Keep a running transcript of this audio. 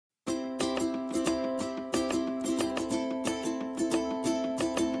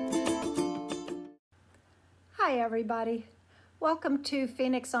Hi everybody, welcome to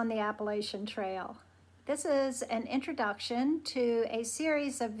Phoenix on the Appalachian Trail. This is an introduction to a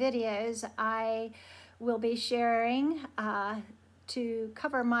series of videos I will be sharing to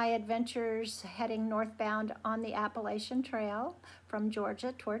cover my adventures heading northbound on the Appalachian Trail from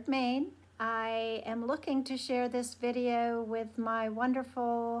Georgia toward Maine. I am looking to share this video with my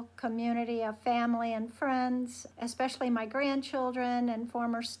wonderful community of family and friends, especially my grandchildren and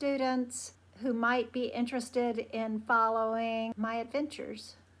former students who might be interested in following my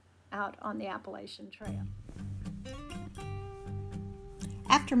adventures out on the Appalachian Trail.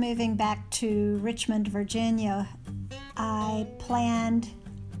 After moving back to Richmond, Virginia, I planned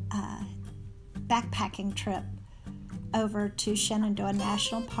a backpacking trip over to Shenandoah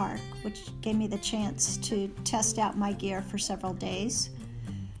National Park, which gave me the chance to test out my gear for several days.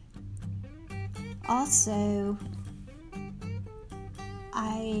 Also,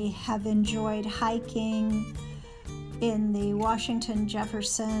 I have enjoyed hiking in the Washington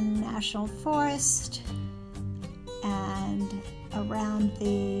Jefferson National Forest and around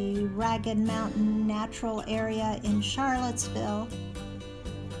the Ragged Mountain Natural Area in Charlottesville,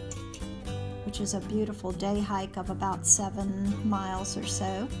 which is a beautiful day hike of about 7 miles or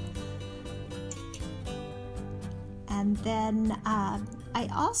so. And then I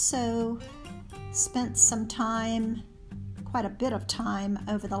also spent some time, quite a bit of time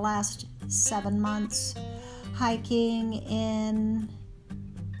over the last 7 months, hiking in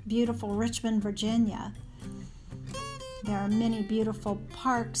beautiful Richmond, Virginia. There are many beautiful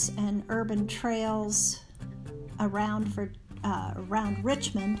parks and urban trails around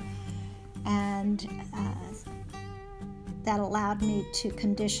Richmond, and that allowed me to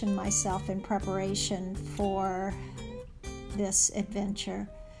condition myself in preparation for this adventure.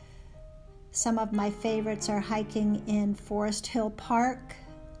 Some of my favorites are hiking in Forest Hill Park,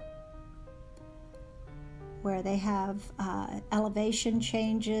 where they have elevation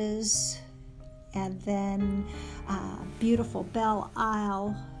changes, and then beautiful Belle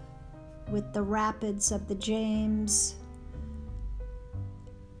Isle with the rapids of the James.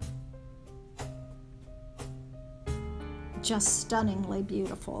 Just stunningly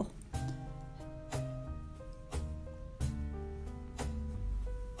beautiful.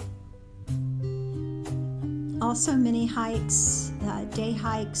 Also many hikes, day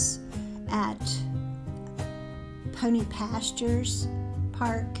hikes at Pony Pastures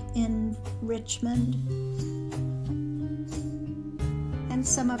Park in Richmond, and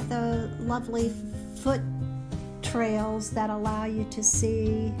some of the lovely foot trails that allow you to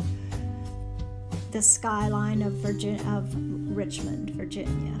see the skyline of Richmond,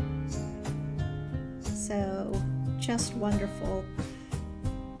 Virginia. So just wonderful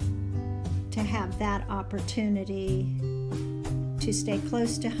to have that opportunity to stay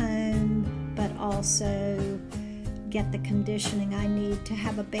close to home, but also get the conditioning I need to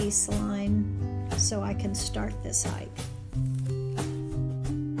have a baseline so I can start this hike.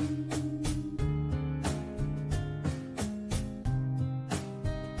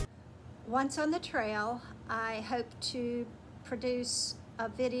 Once on the trail, I hope to produce a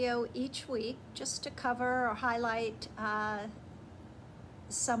video each week just to cover or highlight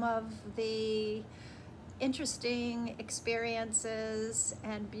some of the interesting experiences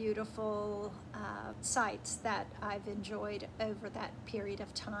and beautiful sights that I've enjoyed over that period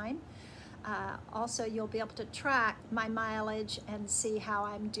of time. Also, you'll be able to track my mileage and see how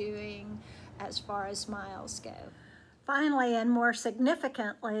I'm doing as far as miles go. Finally, and more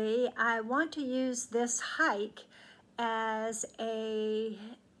significantly, I want to use this hike as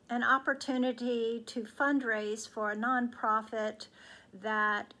an opportunity to fundraise for a nonprofit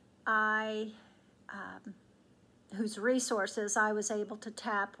that whose resources I was able to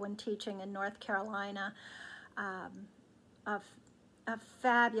tap when teaching in North Carolina. A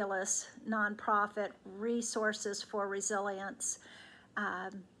fabulous nonprofit, Resources for Resilience.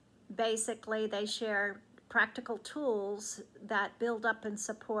 Basically, they share practical tools that build up and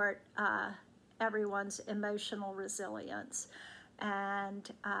support everyone's emotional resilience. And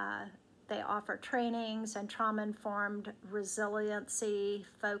they offer trainings and trauma-informed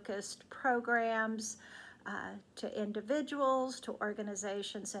resiliency-focused programs to individuals, to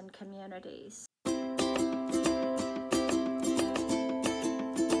organizations, and communities.